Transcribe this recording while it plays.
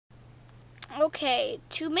Okay,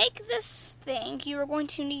 to make this thing, you are going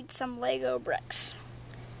to need some Lego bricks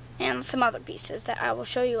and some other pieces that I will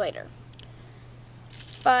show you later.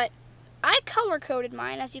 But I color-coded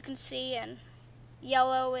mine, as you can see, in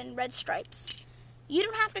yellow and red stripes. You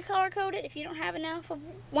don't have to color-code it if you don't have enough of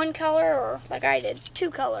one color, or like I did,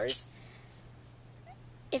 2 colors.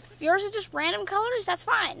 If yours is just random colors, that's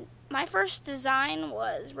fine. My first design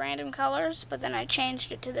was random colors, but then I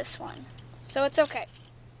changed it to this one. So it's okay.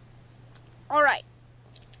 Alright,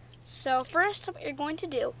 so first what you're going to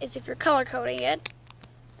do is, if you're color coding it,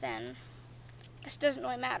 then this doesn't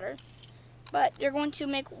really matter, but you're going to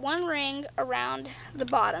make one ring around the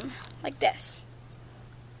bottom, like this.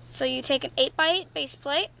 So you take an 8x8 base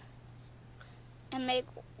plate and make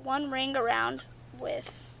one ring around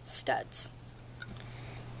with studs.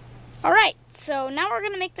 Alright, so now we're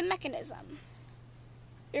going to make the mechanism.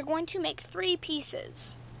 You're going to make 3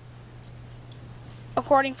 pieces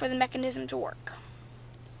according for the mechanism to work.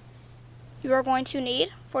 You are going to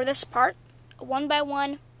need, for this part, a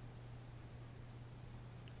 1x1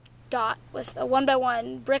 dot with a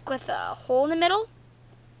 1x1 brick with a hole in the middle,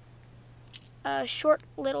 a short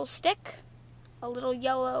little stick, a little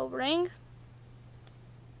yellow ring,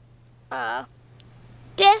 a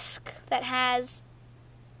disc that has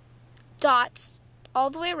dots all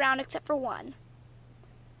the way around except for one.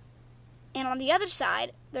 And on the other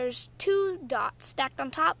side, there's 2 dots stacked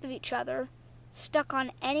on top of each other, stuck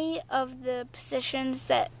on any of the positions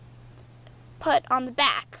that put on the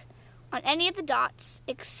back, on any of the dots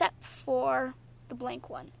except for the blank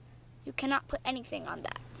one. You cannot put anything on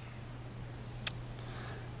that.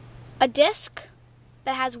 A disc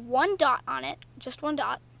that has 1 dot on it, just 1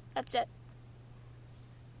 dot, that's it.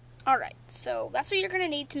 Alright, so that's what you're going to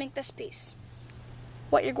need to make this piece.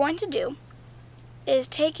 What you're going to do is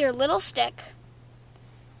take your little stick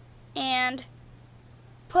and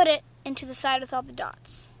put it into the side with all the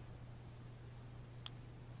dots.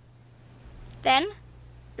 Then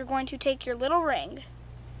you're going to take your little ring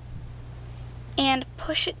and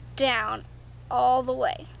push it down all the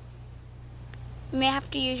way. You may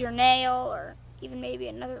have to use your nail or even maybe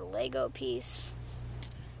another Lego piece.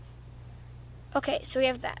 Okay, so we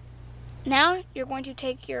have that. Now you're going to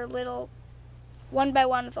take your little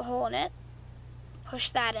 1x1 with a hole in it, push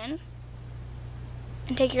that in,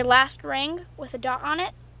 and take your last ring with a dot on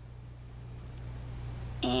it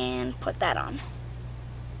and put that on.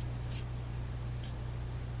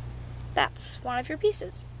 That's one of your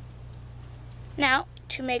pieces. Now,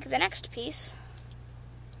 to make the next piece,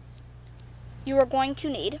 you are going to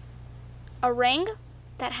need a ring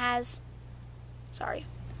that has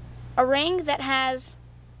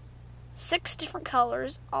 6 different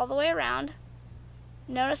colors all the way around.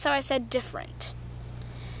 Notice how I said different.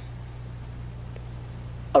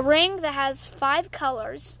 A ring that has 5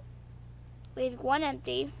 colors, leaving 1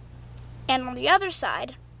 empty, and on the other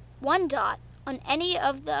side, 1 dot on any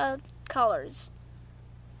of the colors,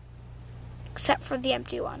 except for the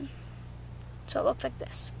empty one. So it looks like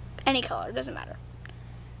this. Any color, doesn't matter.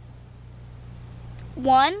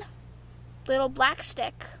 1 little black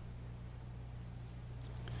stick,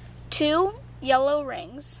 2 yellow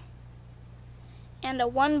rings, and a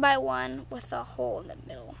 1x1 with a hole in the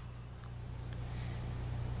middle.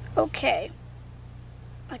 Okay,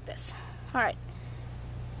 like this. Alright.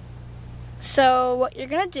 So what you're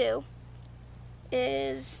going to do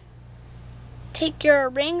is take your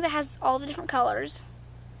ring that has all the different colors,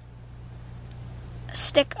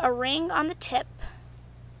 stick a ring on the tip,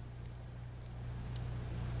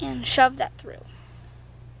 and shove that through.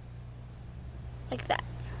 Like that.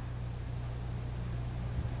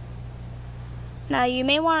 Now you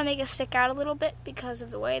may want to make it stick out a little bit because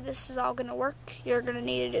of the way this is all going to work. You're going to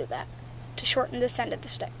need to do that to shorten this end of the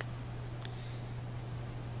stick.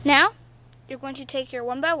 Now, you're going to take your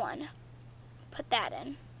 1x1, put that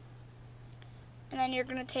in, and then you're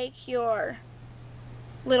going to take your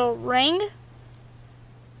little ring,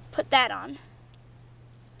 put that on,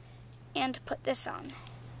 and put this on.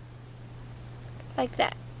 Like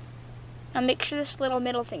that. Now make sure this little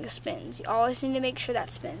middle thing spins. You always need to make sure that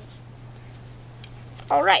spins.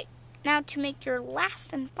 Alright, now to make your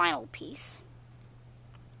last and final piece,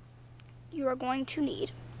 you are going to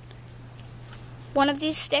need one of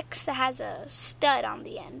these sticks that has a stud on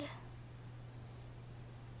the end.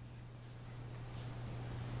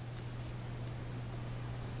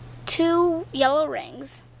 Two yellow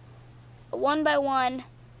rings, a 1x1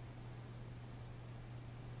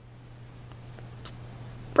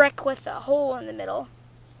 brick with a hole in the middle,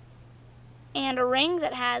 and a ring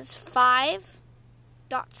that has 5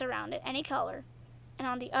 dots around it, any color, and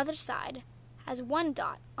on the other side has 1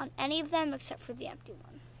 dot on any of them except for the empty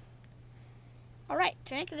one. Alright,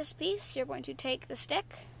 to make this piece, you're going to take the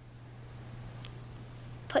stick,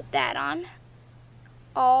 put that on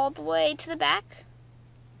all the way to the back,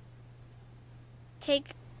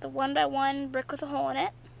 take the 1x1 brick with a hole in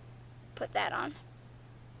it, put that on,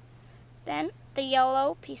 then the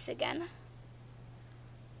yellow piece again,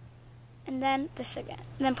 and then this again,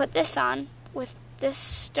 and then put this on with this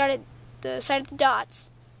started the side of the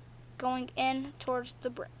dots going in towards the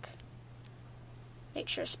brick. Make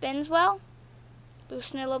sure it spins well.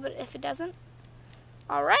 Loosen it a little bit if it doesn't.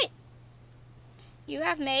 Alright. You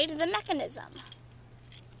have made the mechanism.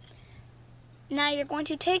 Now you're going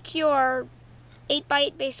to take your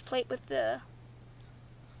 8x8 base plate with the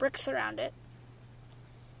bricks around it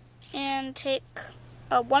and take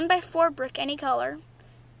a 1x4 brick, any color.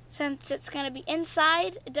 Since it's going to be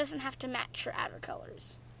inside, it doesn't have to match your outer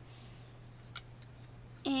colors.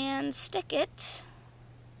 And stick it,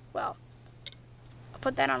 well, I'll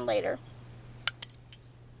put that on later.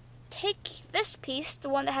 Take this piece, the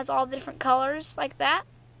one that has all the different colors like that,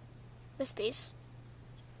 this piece,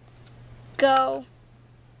 go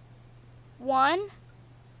 1,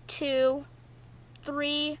 2,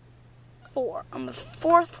 3, 4. On the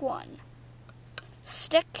fourth one,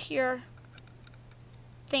 stick your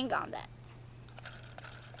thing on that,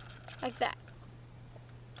 like that.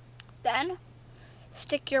 Then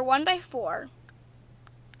stick your 1x4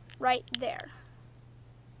 right there.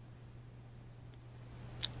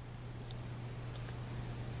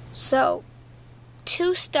 So,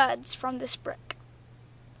 2 studs from this brick.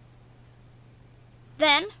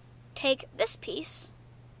 Then, take this piece,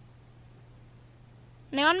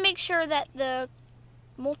 and I want to make sure that the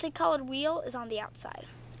multicolored wheel is on the outside.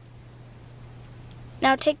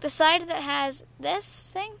 Now take the side that has this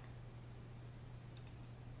thing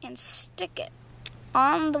and stick it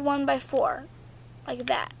on the 1x4, like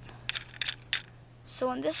that. So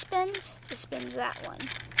when this spins, it spins that one.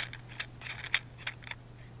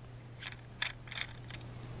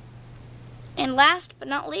 And last but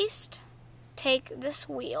not least, take this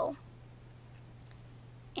wheel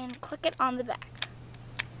and click it on the back.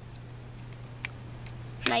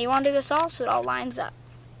 Now you want to do this all so it all lines up.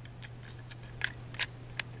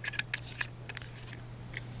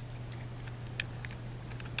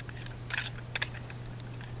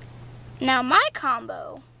 Now my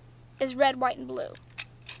combo is red, white, and blue.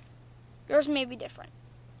 Yours may be different,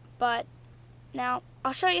 but now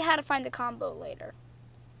I'll show you how to find the combo later.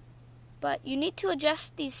 But you need to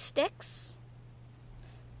adjust these sticks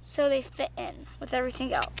so they fit in with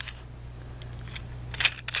everything else.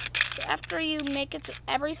 So after you make it so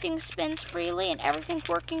everything spins freely and everything's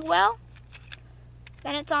working well,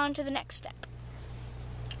 then it's on to the next step,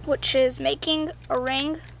 which is making a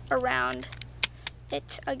ring around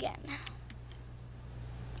it again.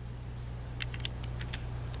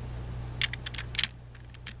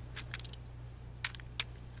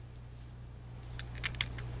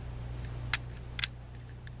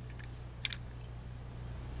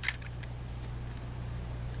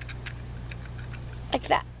 Like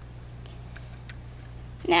that.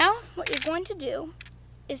 Now, what you're going to do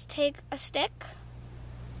is take a stick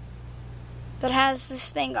that has this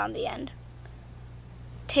thing on the end.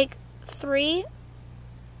 Take 3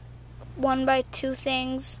 1x2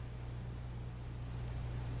 things,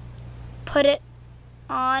 put it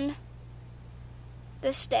on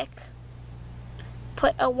the stick,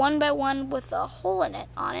 put a 1x1 with a hole in it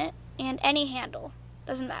on it, and any handle,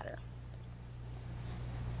 doesn't matter.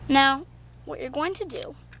 Now, what you're going to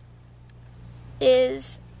do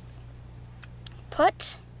is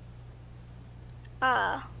put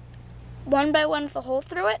a 1x1 with a hole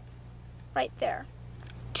through it right there,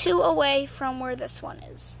 2 away from where this one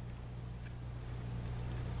is.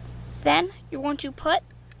 Then you're going to put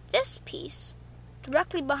this piece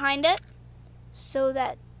directly behind it so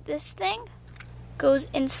that this thing goes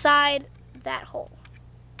inside that hole.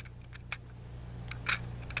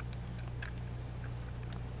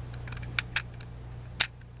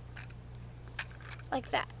 Like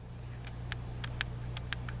that.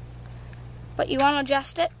 But you want to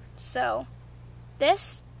adjust it so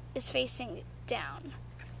this is facing down.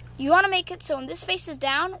 You want to make it so when this faces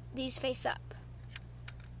down, these face up.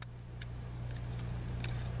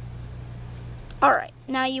 Alright,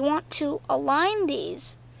 now you want to align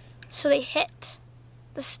these so they hit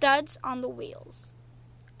the studs on the wheels.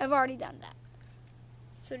 I've already done that.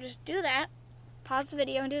 So just do that. Pause the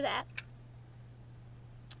video and do that.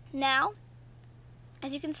 Now,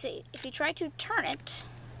 as you can see, if you try to turn it,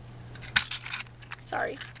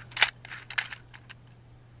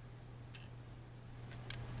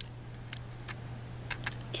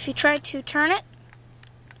 if you try to turn it,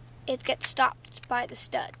 it gets stopped by the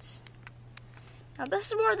studs. Now this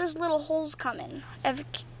is where those little holes come in. I've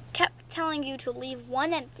kept telling you to leave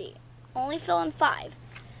one empty. Only fill in 5.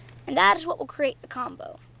 And that is what will create the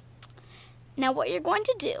combo. Now what you're going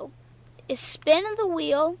to do is spin the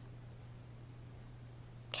wheel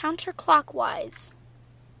counterclockwise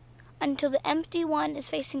until the empty one is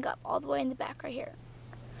facing up, all the way in the back right here.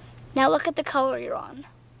 Now look at the color you're on.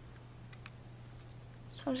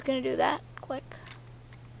 So I'm just going to do that quick.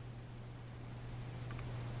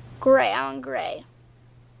 Gray, I'm on gray.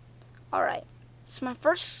 Alright, so my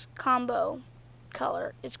first combo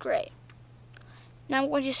color is gray. Now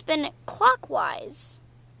when you spin it clockwise,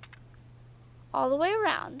 all the way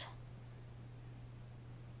around,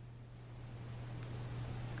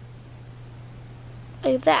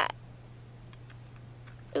 like that.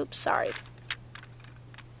 Oops, sorry.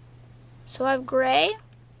 So I have gray,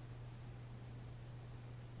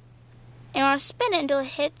 and I want to spin it until it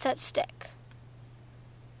hits that stick.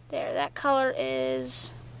 There, that color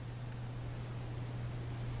is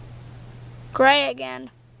gray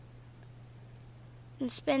again.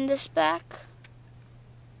 And spin this back,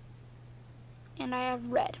 and I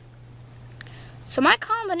have red. So my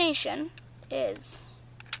combination is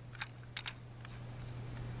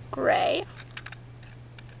gray,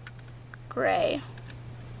 gray,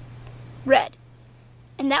 red.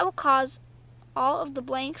 And that will cause all of the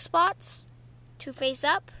blank spots to face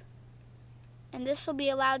up, and this will be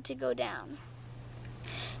allowed to go down.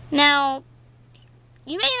 Now,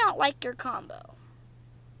 you may not like your combo,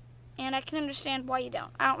 and I can understand why you don't.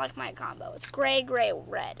 I don't like my combo. It's gray, gray,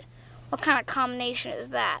 red. What kind of combination is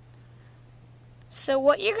that? So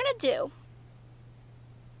what you're going to do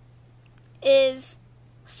is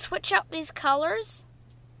switch out these colors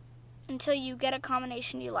until you get a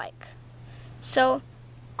combination you like. So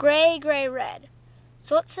gray, gray, red.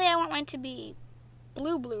 So let's say I want mine to be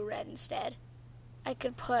blue, blue, red instead. I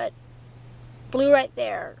could put blue right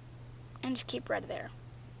there and just keep red there.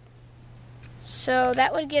 So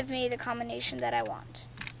that would give me the combination that I want.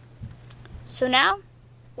 So now,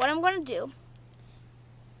 what I'm going to do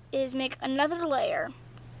is make another layer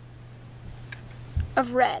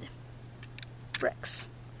of red bricks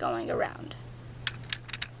going around.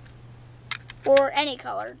 Or any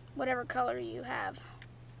color, whatever color you have.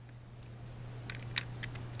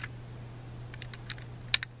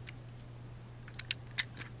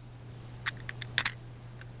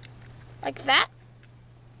 Like that.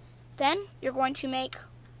 Then you're going to make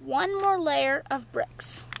one more layer of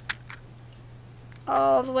bricks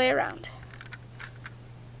all the way around.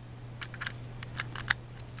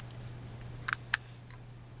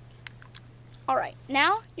 Alright,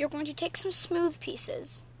 now you're going to take some smooth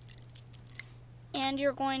pieces and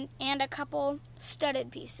a couple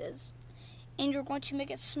studded pieces, and you're going to make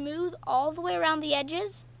it smooth all the way around the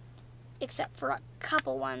edges except for a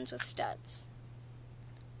couple ones with studs.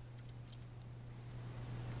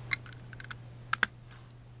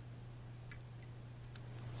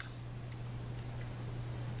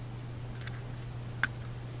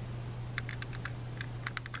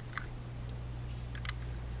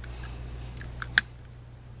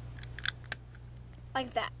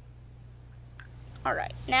 Like that.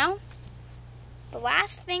 Alright, now the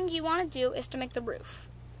last thing you want to do is to make the roof.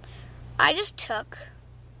 I just took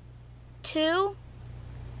 2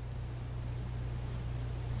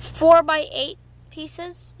 4x8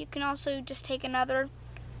 pieces. You can also just take another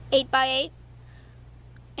 8x8,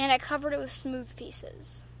 and I covered it with smooth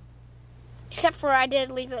pieces. Except for I did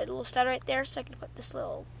leave a little stud right there so I could put this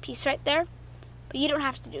little piece right there. But you don't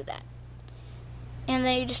have to do that. And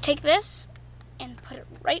then you just take this and put it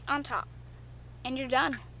right on top, and you're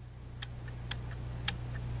done.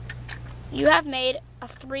 You have made a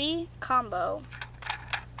 3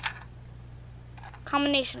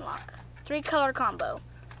 combination lock, 3 color combo.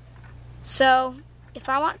 So if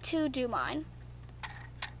I want to do mine,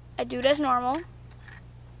 I do it as normal.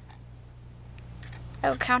 I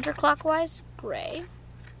go counterclockwise, gray,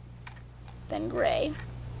 then red,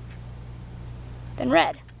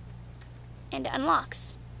 and it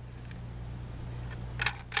unlocks.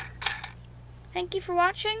 Thank you for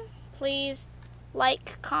watching. Please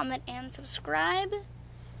like, comment, and subscribe.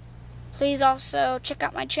 Please also check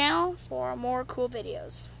out my channel for more cool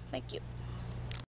videos. Thank you.